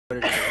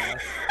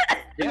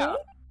Yeah.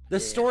 The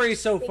story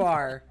so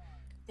far.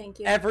 Thank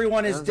you.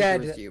 Everyone is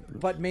dead, you.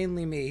 but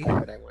mainly me.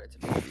 But I wanted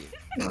to be.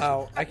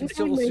 Oh, I can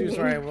still choose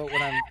where I will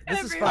when I'm.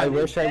 This is I fun.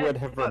 wish I would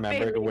have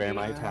remembered where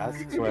my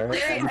tasks were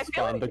Terry, and I feel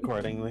spawned like-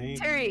 accordingly.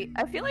 Terry,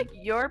 I feel like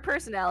your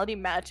personality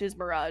matches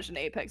Mirage in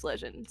Apex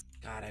Legends.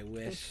 God, I What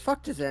the wish.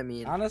 fuck does that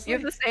mean? Honestly, You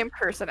have the same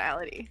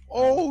personality.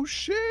 Oh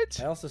shit!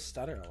 I also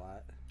stutter a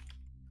lot.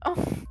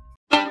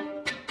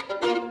 Oh.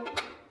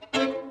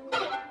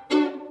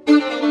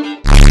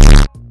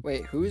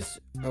 Wait, who's?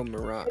 Oh,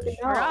 Mirage.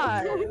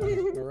 Mirage.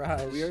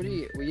 Mirage.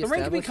 We The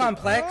ring can be established.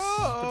 complex, but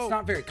Oh. it's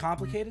not very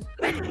complicated.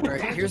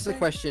 Alright, here's the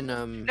question. So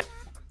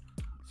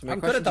my I'm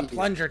good at the question to you-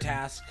 plunger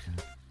task.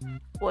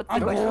 What's the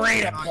I'm question?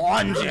 great at I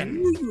plunging.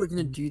 knew you were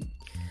gonna do.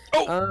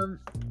 Oh.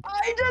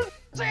 I just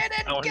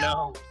didn't Oh, go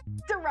no.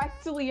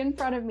 directly in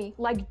front of me,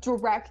 like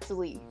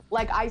directly.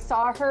 Like I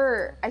saw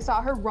her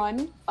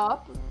run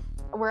up.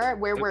 Where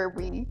were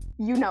we?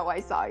 You know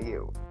I saw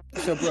you.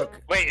 So Brooke,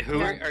 Wait, who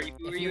Yeah. are you?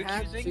 Who are if you you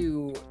had accusing?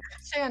 to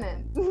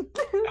Shannon. be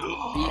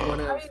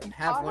one of,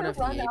 have one of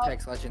the Run up,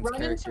 Apex Legends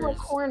Run into characters, a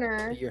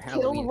corner, be your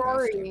kill Halloween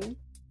Rory, costume,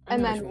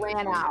 and which then one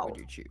ran would out.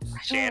 you choose?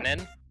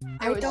 Shannon.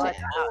 I was don't- like,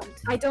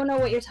 I don't know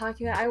what you're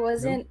talking about. I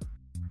wasn't.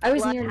 I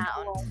was near.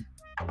 Bloodhound.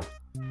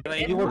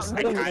 Like, You were I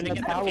putting kinda in a get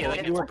the towel.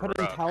 feeling You were it's putting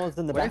Brooke. towels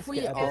in the What if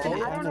we basket at the all- same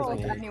I don't know time if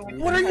as me. anyone.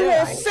 What are you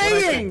all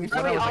saying? What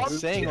I was like all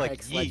saying, like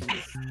Apex yeet.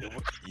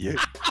 Legends. Yeah.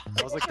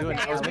 I was like doing.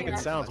 I was making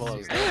sounds while I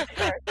was. That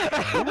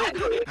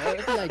would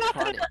be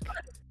iconic.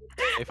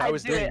 If I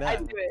was doing I'd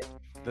that, do it.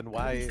 then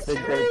why? That's a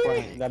great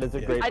point. That is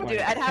a great I'd point. do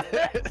it. I'd have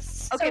to. Okay,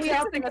 So so we here's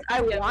all the thing: think is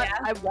I it's want, yeah.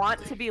 I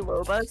want to be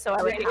Loba, so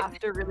I would have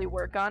to really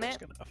work on I'm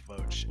just it. gonna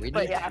vote shit. We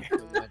But need yeah. so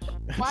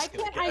much. Why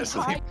can't I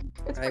type?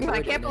 It's I pretty would I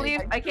much- can't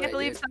believe, I Good can't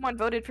believe idea. someone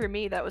voted for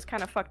me. That was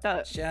kind of fucked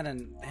up.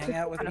 Shannon, hang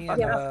out with Kinda me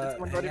fucked in up. the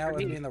Someone hang voted out for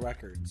with me. me in the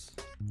records.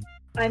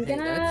 I'm Hey,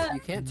 that's, gonna you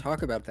can't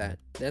talk about that.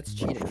 That's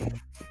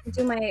cheating.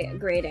 do my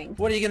grading.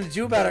 What are you gonna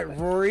do about it,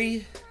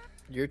 Rory?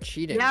 You're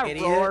cheating. Yeah,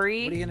 Idiot.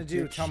 Rory. What are you gonna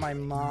do? Tell my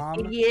mom?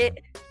 Idiot.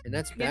 And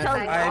that's You bad. tell for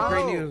me. you. I have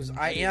great Oh. news.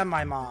 I am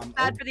my mom.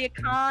 Bad for the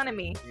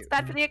economy. It's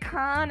bad for the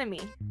economy.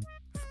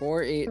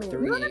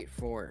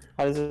 48384.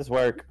 How does this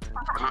work?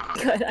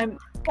 Good. I'm.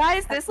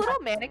 Guys, this little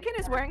mannequin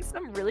is wearing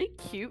some really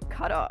cute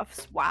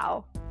cutoffs.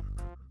 Wow.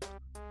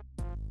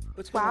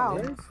 What's going Wow.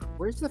 on?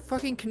 Where's the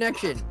fucking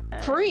connection?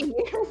 free.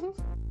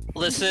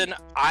 Listen,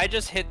 I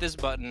just hit this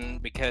button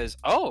because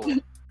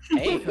hey,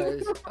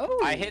 Because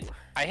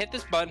I hit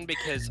this button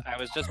because I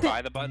was just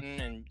by the button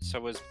and so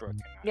was Brooke.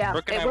 And I. Yeah,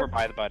 Brooke and it I were was-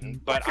 by the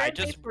button, but I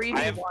just I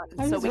have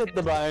I so just we hit can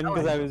the button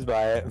because I was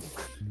by it.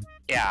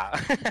 yeah.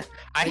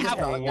 I just have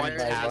got one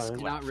there, task I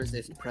cannot left.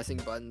 resist pressing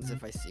buttons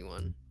if I see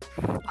one.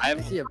 I I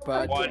have see a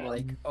button, one I'm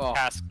like, oh,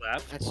 task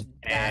left. that's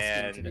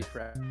asking to and- be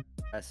pressed.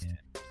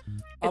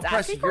 I'll It's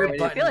press actually your quite-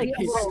 button. I feel like you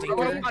it's a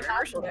little stinker.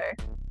 controversial there.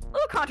 A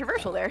little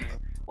controversial there.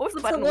 What was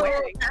the That's a button little.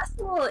 wearing? That's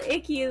a little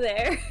icky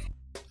there.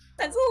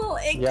 That's a little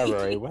icky. Yeah,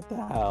 Rory, what the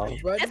hell?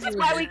 This is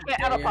why we can't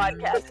have a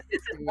podcast.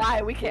 This is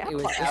why we can't have a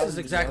It was podcast. This is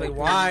exactly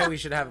why we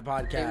should have a It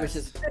was podcast.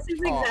 just This is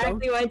Oh,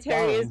 exactly why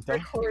Terry is don't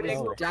recording know.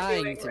 what we're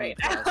dying doing to be right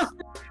now. pressed.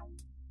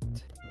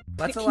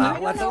 Let's I allow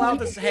don't know.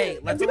 this. Hey,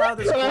 let's allow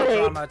this court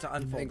drama to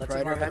unfold. And Let's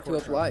Crider allow the had to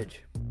court drama.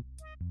 oblige.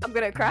 I'm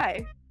gonna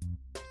cry.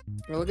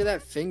 Well, look at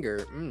that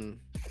finger.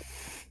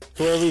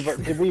 So are we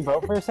did we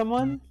vote for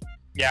someone?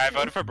 Yeah, I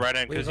voted for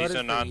Brennan We because he's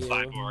a voted for you.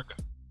 non-cyborg.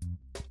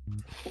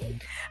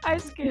 I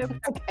skipped.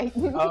 Okay.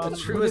 True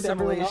Who did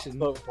everyone else assimilation.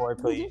 vote for,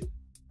 please.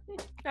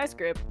 I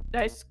skipped.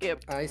 I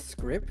skipped. I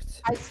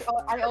script.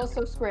 I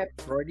also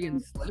script Freudian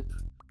slip.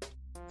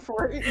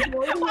 for.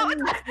 What would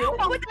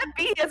that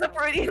be as a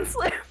Freudian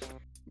slip?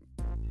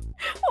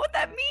 What would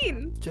that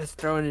mean? Just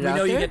throwing it We out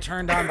know you there. get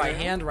turned on by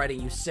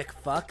handwriting, you sick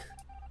fuck.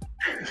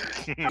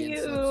 Freudian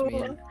slips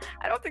mean.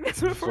 I don't think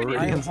that's what Freudian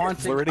I am is.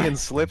 haunted. Floridian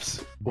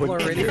slips.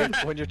 Floridian?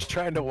 When you're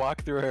trying to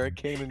walk through a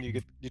hurricane and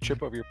you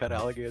trip over your pet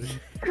alligator.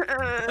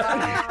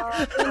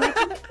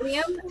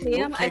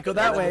 Liam, Can't go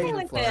that way.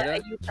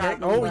 Florida.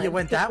 Oh, you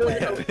went that way.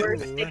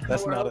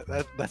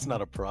 That's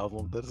not a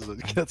problem.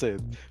 That's a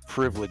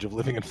privilege of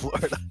living in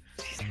Florida.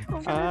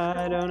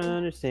 I don't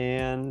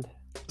understand.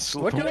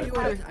 What don't you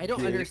I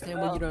don't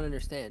understand what you don't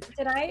understand.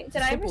 Did I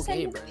ever Simple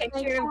send you game, a Brandon.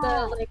 picture of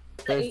the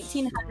the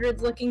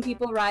 1800s looking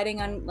people riding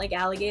on like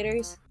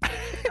alligators?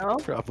 No?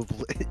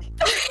 Probably.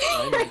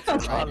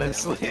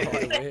 Honestly.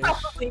 I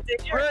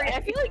wish. Rory,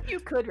 I feel like you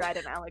could ride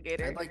an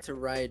alligator. I'd like to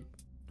ride.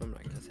 I'm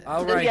not gonna say.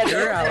 I'll that. ride Yeah,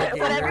 your Whatever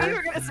you alligator.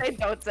 were gonna say,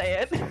 don't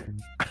say it.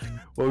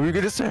 What were you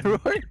gonna say, Roy?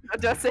 No,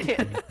 don't say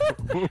it.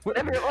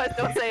 Whatever it was,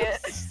 don't say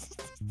it.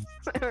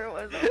 Whatever it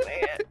was, don't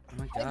say it. Oh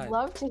my I'd god.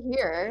 love to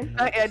hear.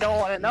 I don't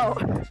want to know.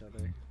 Each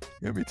other.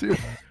 Yeah, me too.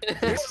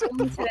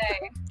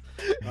 Today.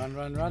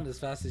 Run as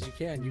fast as you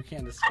can. You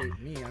can't escape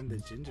me. I'm the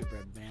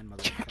gingerbread man,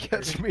 motherfucker.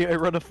 Catch me, I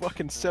run a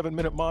fucking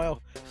 7-minute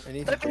mile. I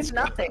need But to if there's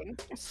nothing.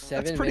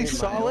 That's Pretty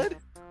solid.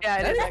 Yeah,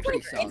 it That is is actually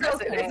pretty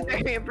impressive. solid. It's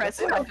very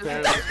impressive. I'm just-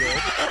 Very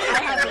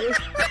good.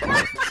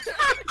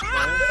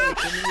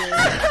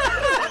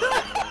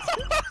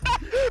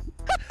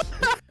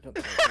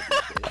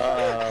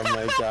 Oh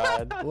my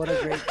god. What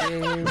a great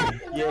game.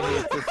 You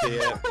hate to see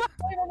it.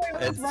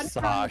 Let's run It's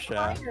around Sasha.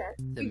 fire.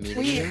 The We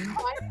medium.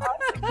 climb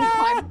up, we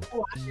climb up the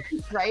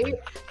ladders, right?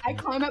 I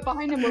climb up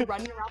behind him, we're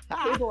running around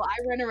the table.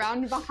 I run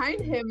around behind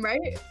him,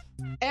 right?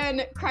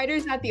 And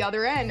Kreider's at the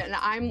other end, and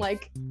I'm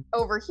like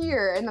over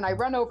here, and then I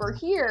run over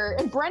here,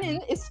 and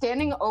Brennan is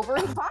standing over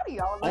his body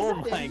all of a Oh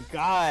sudden. my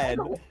god.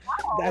 Wow.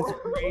 That's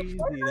crazy.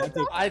 That's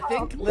a I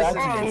think, That's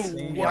listen,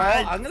 insane. y'all,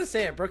 I'm gonna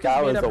say it. Brooke That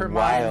has made was up a her mind.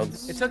 wild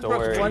It took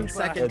Brooke story. 1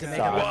 second to It's make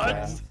up her Sasha.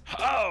 mind.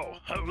 How?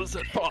 How was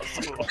it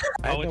possible?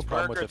 I had Oh, no it's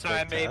problem burger with the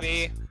time, fake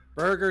baby.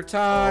 Burger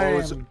time.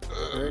 it's-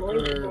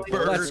 Burger.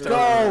 Let's Burger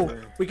go.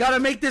 time. We gotta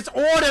make this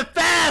order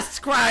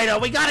fast,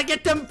 Kreider. We gotta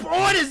get them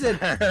orders in.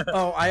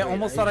 Oh, I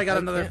almost thought I got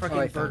another can't- oh, fucking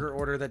I found burger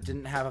order that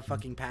didn't have a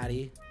fucking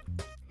patty.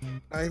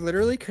 I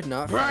literally could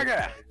not find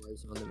Burger. where it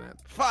was on the map.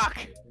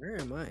 Fuck! Where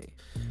am I?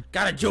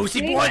 Got a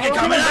juicy Wait, burger I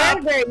coming want a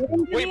up. burger. You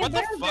didn't give Wait, me what a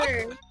the fuck?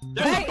 burger.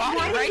 There's a Why body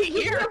didn't right you give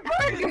me here.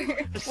 a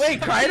burger?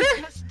 Wait,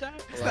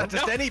 Kreider? It's not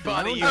just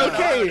anybody. No, you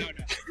Okay.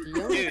 You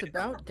know it's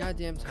about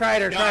goddamn time.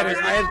 Kreider, No, Kreider,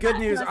 no, I have good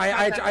news. no,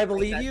 I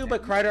believe you,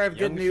 but Kreider, I have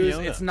good Young news.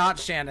 Fiona. It's not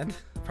Shannon,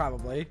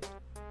 probably.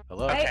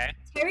 Hello. Okay.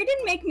 Terry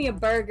didn't make me a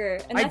burger.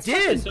 And I that's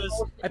did. fucking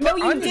bullshit. I put No,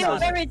 you onions didn't. on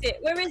Where it. is it?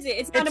 Where is it?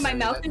 It's not in It's- my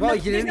mouth. There's well,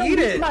 no- you there's didn't no eat meat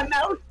it. in my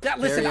mouth. Yeah,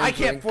 listen, Very I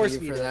can't important force you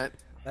feed for it. that.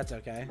 That's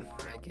okay.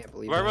 I can't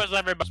believe Where it. was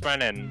everybody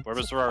Brennan? Where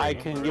was Rory? I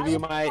can give you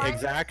my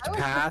exact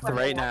path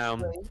right now.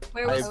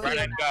 Where was I-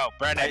 Brennan, go.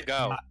 Brennan,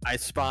 go. I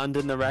spawned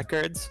in the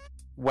records,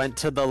 went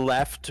to the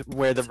left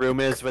where the room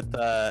is with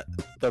the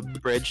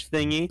bridge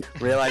thingy,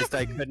 realized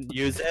I couldn't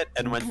use it,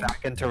 and went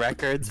back into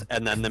records,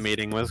 and then the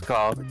meeting was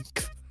called.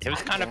 It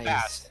was kind of Nice.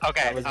 fast.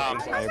 Okay, That was the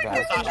entire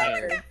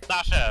path.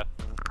 Sasha.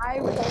 I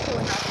was also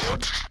in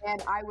records,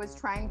 and I was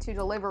trying to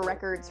deliver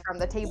records from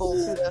the table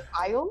to the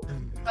file.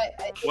 But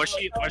Was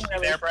she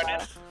there,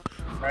 Brennan?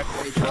 Wait,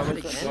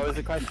 What was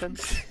the question?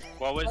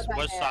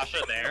 Was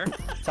Sasha there?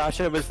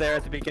 Sasha was there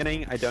at the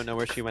beginning. I don't know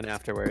where she went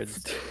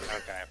afterwards.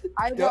 Okay.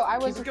 I Keep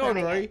was it going,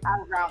 returning Rory. it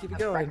around Keep it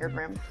the going. record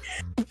room.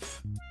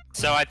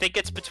 So I think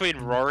it's between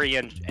Rory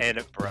and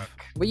Brooke.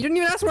 But you didn't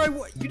even ask where I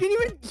was. You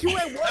didn't even. You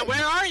went what?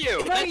 Where are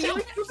you? No,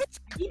 you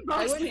keep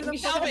I went to boasting. the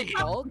fucking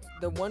vault,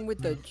 the one with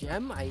the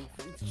gem. I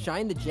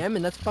shined the gem,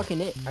 and that's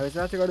fucking it. I was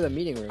about to go to the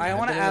meeting room. I I've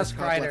want to been in ask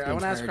the top left Kreider. the I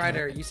want to ask entire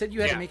Kreider. time. You said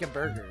you had Yeah. to make a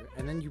burger,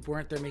 and then you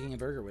weren't there making a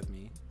burger with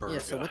me. Yeah,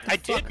 so what the I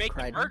fuck, did make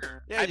the Kreider?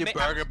 burger. Yeah, you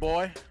burger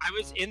boy. I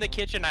was in the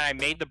kitchen and I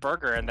made the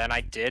burger and then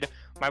I did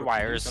my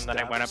wires and then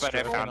I went up and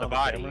I found the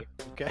body.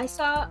 Okay. I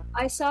saw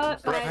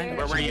Brooke, Ryder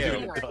where were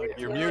you?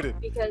 You're muted.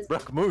 because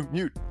Brooke,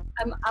 mute.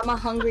 I'm a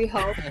hungry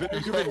hoe.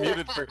 You've been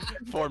muted for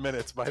 4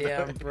 minutes by the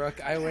Damn, way.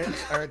 Brooke, I wish,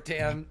 or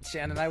damn,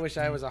 Shannon, I wish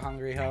I was a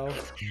hungry hoe.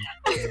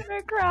 I'm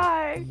gonna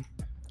cry.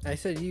 I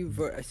said you.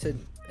 I said.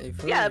 I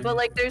voted Yeah, you. but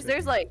like,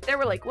 there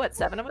were like what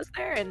 7 of us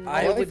there, and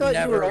I Well, I would thought you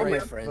never were all my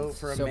vote friends,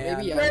 for a so man.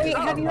 maybe I Rory, just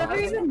have you ever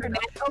didn't even know.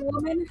 met a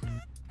woman?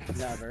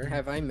 Never.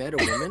 Have I met a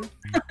woman?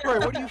 Rory,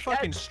 what are you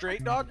fucking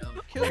straight dog?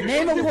 Kill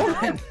Name a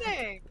woman.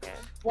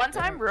 One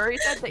time Rory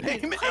said that he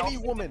Name smelled any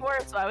me woman. before,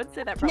 so I would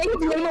say that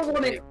probably. Name a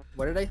woman.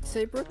 What did I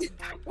say, Brooke?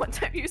 One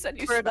time you said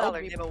you For a smelled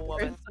dollar, me name a before,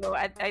 woman. so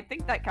I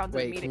think that counts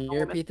as Wait, meeting can a you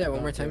woman. repeat that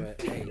one more Don't time?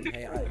 do it.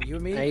 Hey, you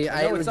and me?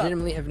 I know what's up.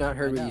 legitimately have not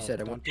heard I what you know,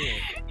 said. I don't won't. do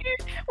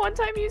it. One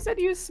time you said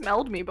you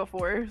smelled me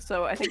before,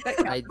 so I think that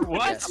counts. I,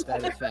 What? Yes, that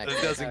is a fact.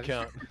 It doesn't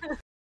count.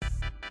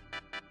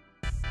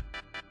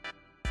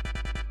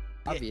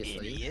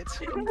 Obviously. Idiot.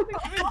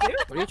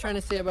 What are you trying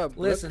to say about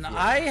Brooke? Listen, here?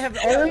 I have.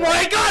 Oh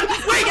my God!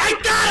 Wait, I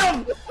got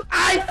him!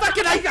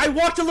 I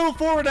walked a little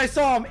forward. I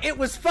saw him. It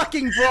was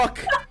fucking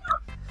Brooke.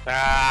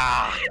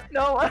 Ah!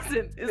 No, it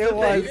wasn't. Is It the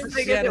was. thing. The thing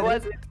is, Shannon. it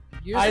wasn't.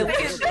 You're I- The the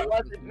thing is, it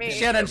wasn't me.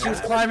 Shannon, she was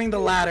climbing the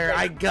ladder.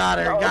 I got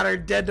her. Got her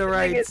dead to The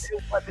thing is, rights.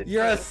 it wasn't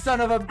You're me. a son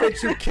of a bitch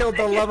who killed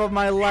the love of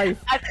my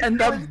life and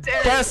the was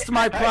Derek. best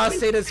my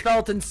prostate has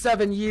felt in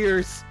 7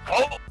 years.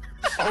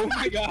 Oh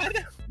my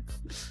god!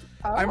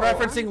 I'm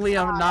referencing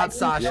Liam, not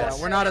Sasha.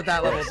 Yes. We're not at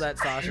that level yet,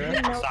 Sasha.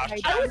 Sasha.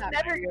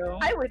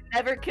 I would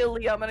never kill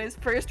Liam on his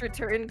first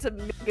return to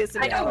Vegas.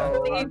 I don't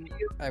believe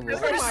you. I will.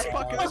 What the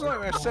fuck is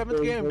our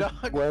 7th game,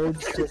 dog?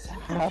 Words just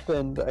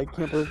happened. I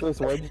can't believe those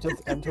words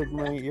just entered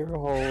my ear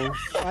holes.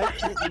 Why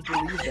can't you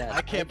believe that?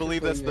 I can't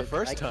believe that's the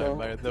first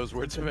time those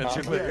words have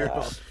entered my ear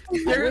hole. I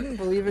wouldn't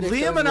believe it. If Liam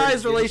those and words I's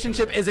didn't-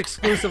 relationship is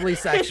exclusively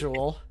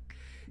sexual.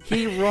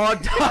 He raw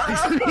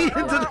dogs me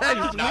into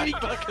that. Not We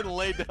even- fucking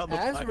laid down the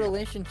As pipe.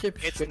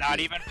 relationships It's should not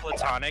be. even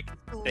platonic.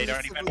 They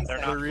don't even. They're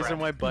The not reason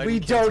friends. why Biden We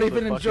canceled don't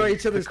even the enjoy fucking-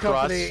 each other's the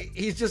cross- company.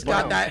 He's just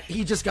got Wow. that.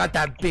 He just got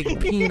that big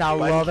penile Biden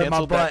love in my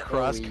canceled that butt.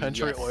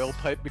 cross-country yes. oil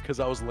pipe because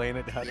I was laying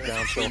it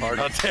down so hard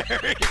on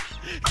Terry.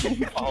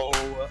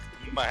 Oh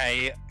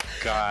my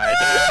god!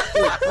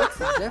 Brooks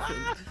is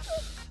deafened.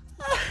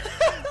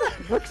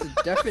 Brooks is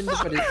deafened,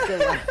 but he's still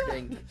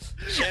laughing.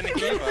 Shannon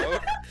Evo.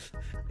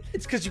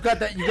 It's because you got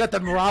that. You got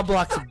them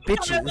Roblox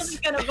bitches. Nobody's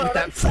gonna With vote.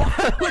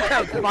 that, with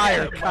that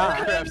fire cock.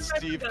 Minecraft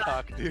Steve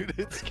cock, dude.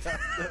 It's got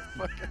that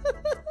fucking.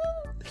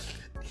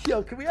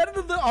 Yo, can we add it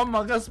to the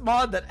Among Us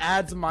mod that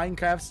adds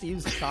Minecraft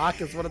Steve's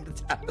cock as one of the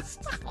tests?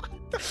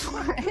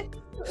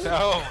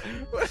 No.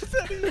 What is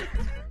that even?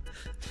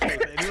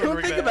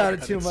 Don't think about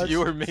it too much.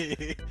 You or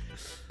me.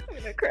 I'm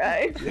gonna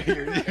cry.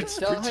 You're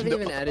Still haven't switching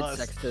even to added us.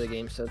 sex to the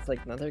game, so it's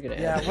like nothing gonna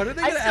Yeah, add. what are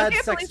they I gonna still add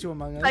can't sex believe to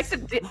Among Us? Like to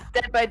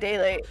Dead by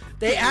Daylight.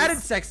 They added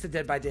sex to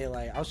Dead by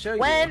Daylight. I'll show you.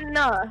 When?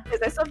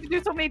 Because I still have to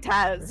do so many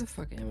Where tasks. the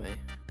fuck am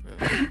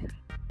I?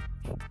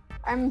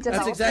 I'm That's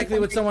developing exactly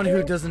what someone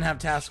who doesn't have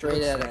task Straight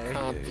would out say. of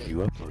Compton. You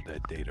upload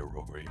that data,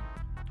 Rory.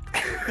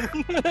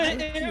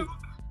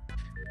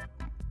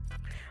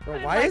 Bro,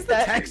 I why like is the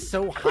that. text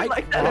so high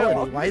like that at all.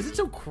 quality? Why is it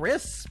so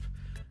crisp?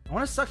 I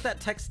want to suck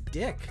that text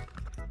dick.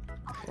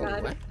 Oh,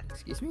 God. what?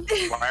 Excuse me?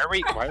 Why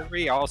are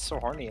we all so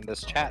horny in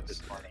this chat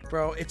this morning?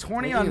 Bro, it's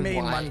horny What do on you mean,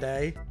 Main why?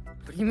 Monday.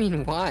 What do you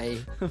mean, why?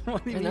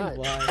 What do you Why mean, not?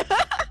 why?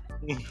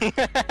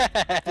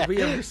 Did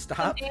we ever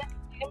stop?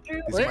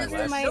 Andrew, These are my these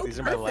are my- last, these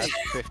are my last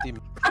 50.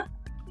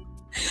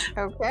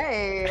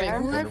 Okay. Wait, who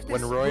When- left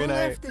when this, Roy who and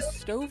I- left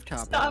this stovetop?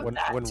 Stop. on?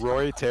 When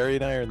Rory, Terry,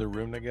 and I are in the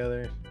room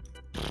together.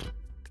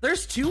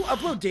 There's 2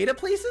 upload data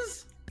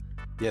places?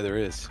 Yeah, there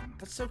is.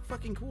 That's so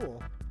fucking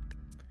cool.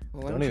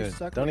 Well, why Don't you even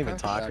suck don't my even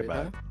cock talk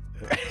about it.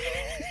 huh?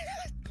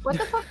 What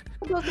the fuck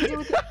am I supposed to do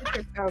with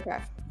this? Okay.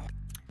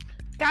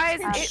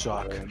 Guys,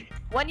 Shock.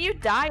 when you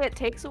die, it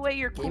takes away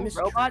your Game cool is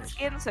robot trash.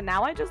 skin, so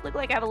now I just look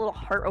like I have a little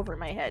heart over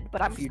my head,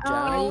 but I'm If you still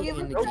die a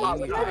in the robot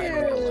game, you with die in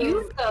heart. real life.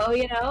 Cute though,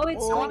 you know?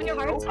 It's I wanna so be a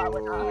hard robot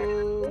with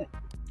to...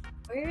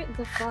 Where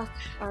the fuck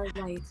are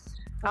lights?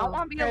 I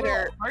want to be a little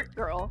Critter. heart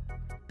girl.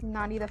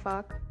 Naughty the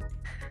fuck.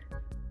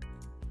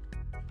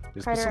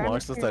 It's been Critter, so I'm long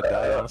just since I gonna-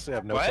 died. Honestly, I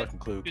have no What? fucking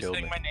clue who Who's killed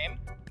saying me. my name?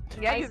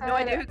 Yeah, you have no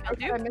idea who I killed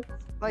you? missed,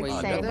 like, Wait, you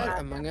know saying that that.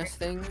 Among Us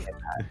thing?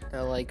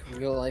 That like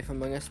real life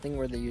Among Us thing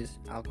where they use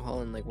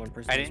alcohol in like one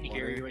person's I didn't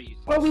hear water? you what you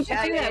said. Well, we should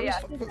Yeah, do yeah, that. yeah.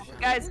 We should do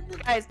that. Guys,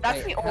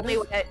 that's Wait, the how only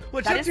does- way.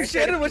 What that you up is to, the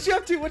Shannon? What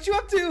certificate- you up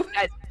to? What you up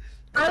to?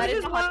 I That was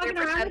is just walking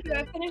 100% around after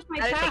I finished my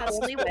that is the task.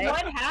 only way.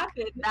 What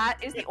happened? That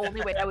is the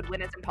only way I would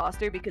win as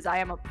imposter because I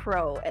am a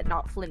pro at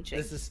not flinching.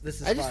 This is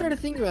I just fun. started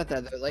thinking about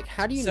that though. Like,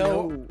 how do you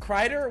So, know?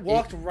 Kreider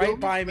walked you right don't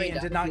by me find and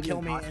out did if not you're kill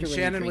the me, imposter and when you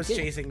Shannon was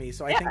drink it? chasing me,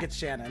 so I Yeah. think it's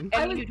Shannon.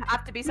 I And was you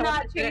have to be someone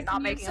not that's good at not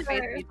chasing making you, a face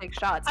sir. when you take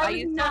shots. I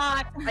was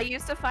not. I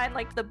used to find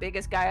like the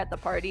biggest guy at the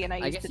party, and I I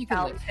used guess to you could,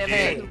 challenge like, him.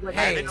 Hey, to, like,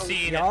 I hey, haven't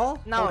seen- y'all?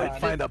 No, Hold it's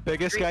on. Find the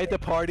biggest guy at the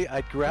party.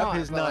 I'd grab No,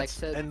 his but, like, nuts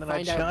to and then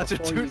I'd find out challenge him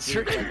before to a you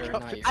drink drink. whether or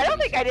not you're I don't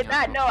think I did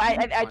that. No, I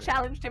alcohol.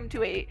 challenged him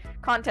to a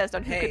contest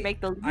on who Hey, could make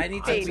the I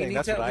need to. I'm We saying need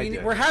that's to. what I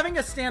did. We're having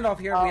a standoff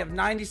here. Oh. We have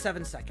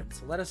 97 seconds,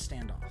 so let us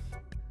stand off.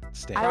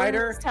 Stand. I was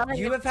Ryder, telling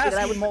you you have that asked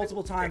I me would-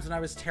 multiple times, and I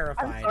was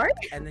terrified. sorry?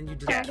 And then you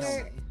didn't Yes.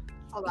 kill me.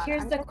 Hold on,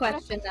 Here's I'm the just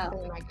question, gonna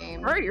though. my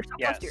game. Bro, you're so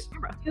close to Yes. your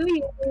camera. Do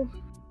you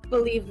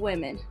believe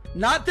women?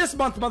 Not this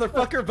month,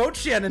 motherfucker. Vote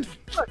Shannon.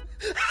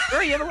 Bro,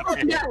 you have a little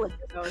Yeah. devil in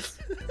your nose.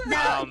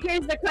 Now, Um,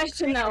 here's the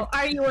question, though.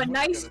 Are you a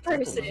nice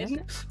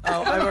person?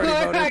 Oh, I've Or already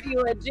are voted. you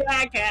a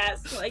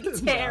jackass like No.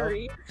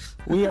 Terry?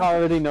 We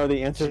already know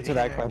the answer to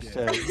that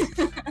question.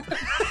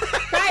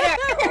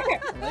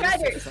 Ryder!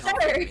 Ryder,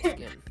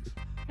 sir!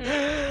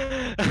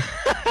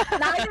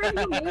 Neither of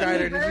you made Ryder, any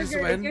did you burgers.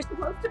 win? You're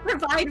supposed to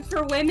provide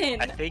for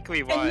women. I think we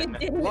And you won.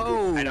 didn't.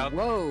 Whoa, I don't-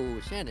 whoa,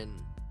 Shannon.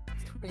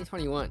 It's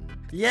 2021.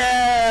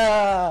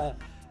 Yeah.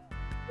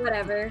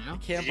 Whatever. I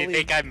can't Did you believe.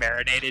 think I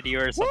marinated you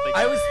or something?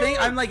 I was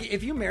thinking, I'm like,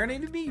 if you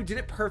marinated me, you did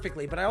it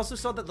perfectly. But I also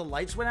saw that the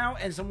lights went out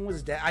and someone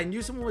was dead. I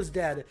knew someone was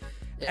dead,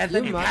 and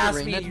then you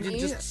asked me, and you didn't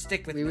just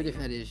stick with we would me.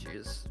 have had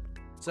issues.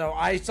 So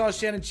I saw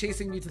Shannon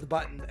chasing me to the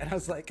button, and I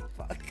was like,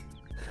 fuck.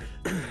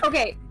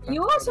 Okay,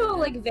 you also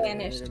like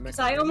vanished because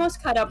I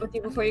almost caught up with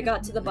you before you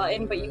got to the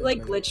button, but you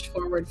like glitched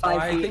forward Oh, 5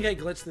 I feet. think I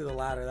glitched through the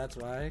ladder. That's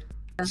why.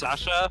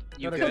 Sasha,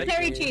 you Gotta So go. good?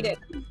 Terry cheated.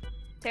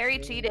 Terry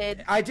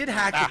cheated. I did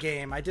hack Ah. the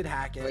game. I did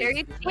hack it.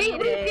 Terry Wait,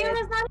 cheated.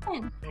 Fiona's not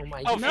in. Oh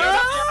my Oh, god.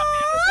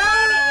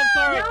 Fiona, I'm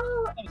sorry.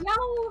 No,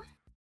 no.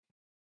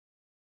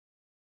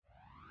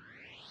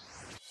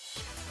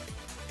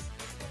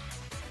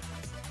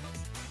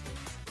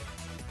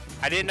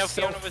 I didn't know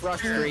So Fiona was here.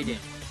 frustrating.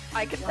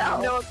 I can Wow.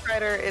 tell. Noah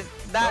Critter is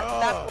that's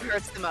Oh. what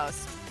hurts the most.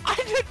 I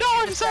didn't know.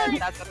 I'm sorry.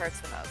 That's what hurts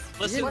the most.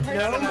 Listen, What? no,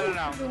 no, no,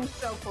 no, Being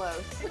so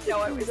close.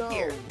 Noah was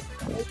here.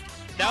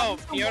 no,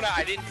 Fiona,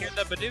 I didn't hear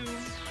the badoo.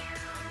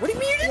 What do you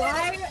mean you didn't?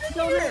 Why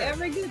don't I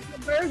ever get the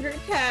burger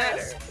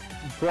cast?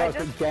 Bro,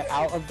 get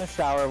out of the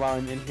shower while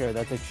I'm in here.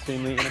 That's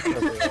extremely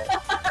inappropriate.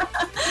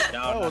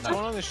 Oh, what's going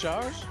on in the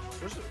showers?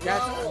 Where's the...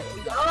 No.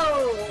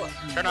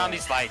 Turn on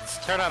these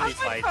lights. Turn on these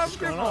lights. What's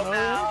going on over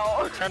here?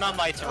 now. Turn on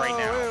lights right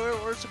now.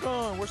 Wait, where's it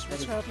going? What's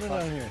happening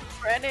down here?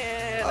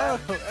 Brennan.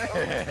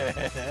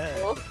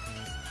 Oh.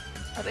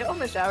 Are they all in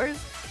the showers?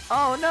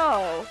 Oh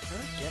no.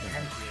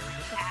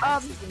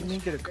 You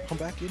need to come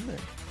back in there.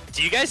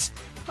 Do you guys?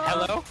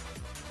 Hello?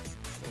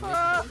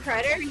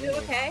 Crider, are you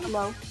okay?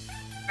 Hello.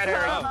 Critter,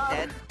 are you Oh.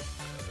 dead?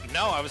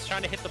 No, I was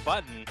trying to hit the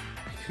button.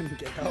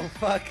 Oh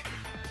fuck.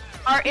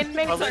 Our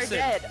inmates Oh, are listen.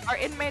 dead. Our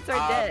inmates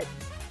are dead.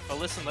 But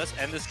listen, let's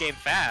end this game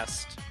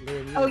fast.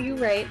 Oh, you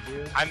right.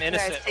 I'm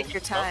innocent. Guys, take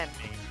your time.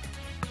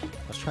 I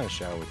was trying to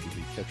shower with you, but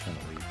you kept trying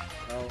to leave.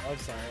 Oh, I'm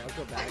sorry. I'll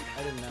go back.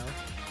 I didn't know.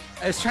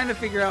 I was trying to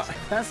figure out.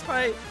 That's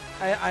why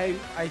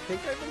I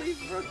think I believe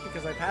Brooke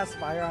because I passed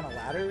fire on a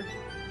ladder,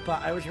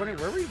 but I was wondering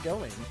where were you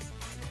going?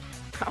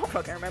 I don't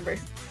fucking remember.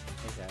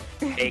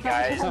 Okay. Hey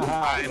guys,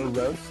 I'm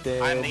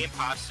Roasted. the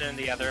imposter and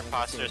the other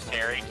imposter is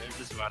Terry. Can you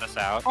just vote us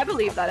out? I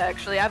believe that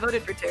actually. I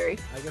voted for Terry.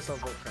 I guess I'll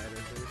vote Crider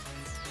first.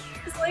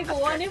 It's like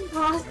one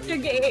imposter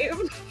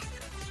game.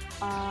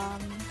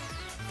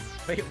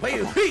 Wait,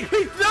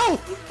 no!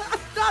 I'm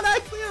not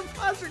actually an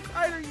imposter,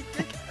 Crider, you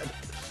dickhead.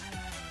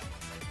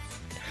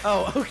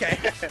 Oh, okay.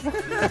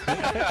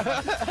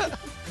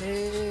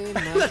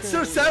 That's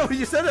so sad when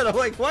you said that. I'm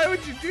like, why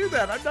would you do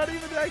that? I'm not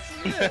even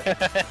actually it.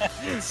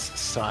 It's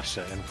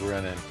Sasha and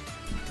Brennan.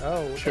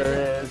 Oh, Sure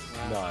is.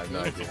 No, I have no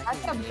idea.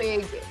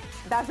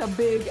 That's a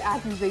big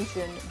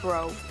accusation,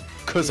 bro.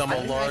 Cause I'm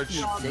a large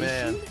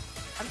man.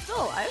 I'm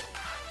still alive.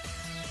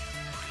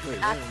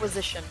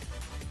 Acquisition.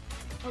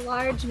 A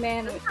large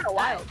man with For a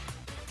while.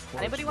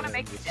 Large Anybody want to man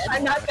make me with dead?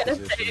 I'm not gonna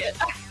acquisitions. say it.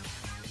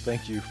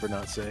 Thank you for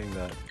not saying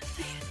that.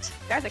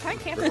 Guys, I kind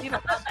of can't believe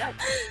I'm not dead.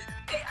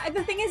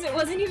 The thing is, it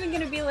wasn't even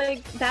gonna be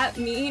like that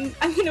mean.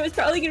 I mean, it was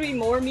probably gonna be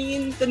more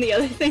mean than the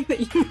other thing that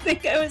you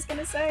think I was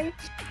gonna say.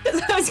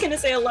 Because I was gonna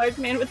say a large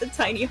man with a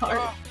tiny heart.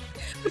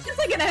 Which is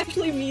like an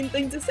actually mean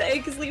thing to say,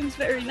 because Liam's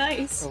very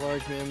nice. A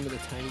large man with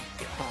a tiny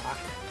cock.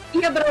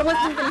 Yeah, but I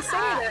wasn't gonna say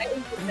that.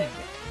 Is the thing.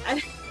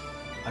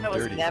 I'm That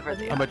was dirty. never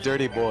the I'm a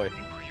dirty boy.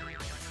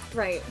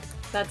 Right.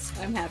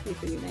 I'm happy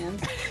for you, man.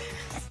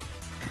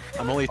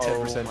 I'm only 10%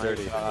 Oh my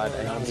dirty. God,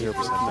 And I'm I 0%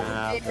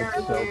 How dirty. That's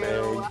so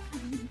dare you?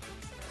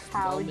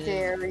 How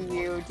dare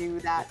you do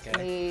that to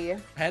me? I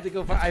had to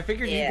go find. I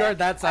figured you guard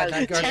that side,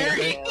 not guard the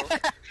Terry, other.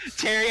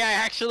 Terry, I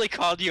actually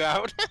called you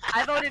out.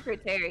 I voted for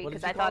Terry What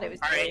because did I you thought call it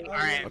was him? All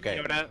right, Terry.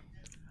 Okay.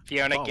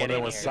 Fiona, Oh, get well,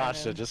 in it was here.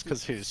 Sasha just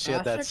because she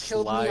had that Sasha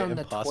killed me sly on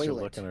the imposter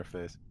toilet. look on her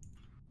face.